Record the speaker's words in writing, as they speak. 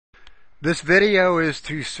This video is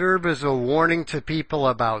to serve as a warning to people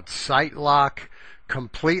about SiteLock.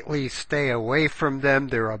 Completely stay away from them.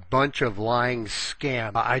 They're a bunch of lying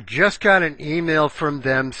scams. I just got an email from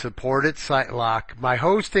them, support at SiteLock. My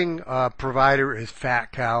hosting provider is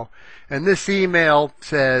Fat Cow, and this email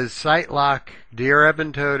says, SiteLock, dear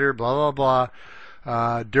Evan Toder, blah, blah,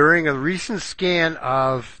 blah. During a recent scan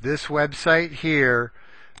of this website here,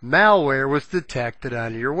 malware was detected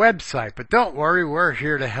on your website, but don't worry, we're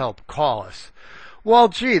here to help. Call us. Well,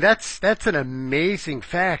 gee, that's an amazing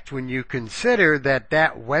fact when you consider that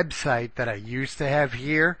website that I used to have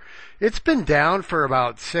here, it's been down for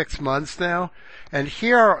about 6 months now, and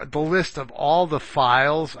here are the list of all the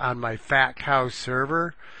files on my Fat Cow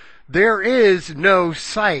server. There is no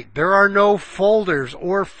site. There are no folders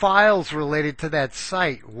or files related to that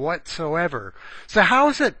site whatsoever. So how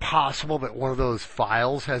is it possible that one of those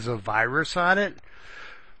files has a virus on it?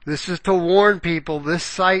 This is to warn people, this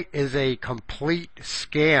site is a complete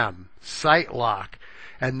scam, SiteLock.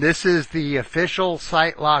 And this is the official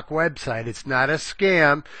SiteLock website. It's not a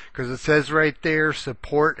scam because it says right there,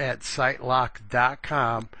 support at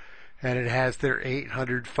SiteLock.com, and it has their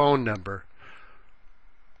 800 phone number.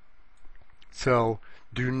 So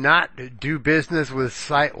do not do business with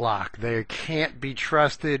SiteLock. They can't be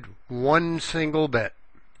trusted one single bit.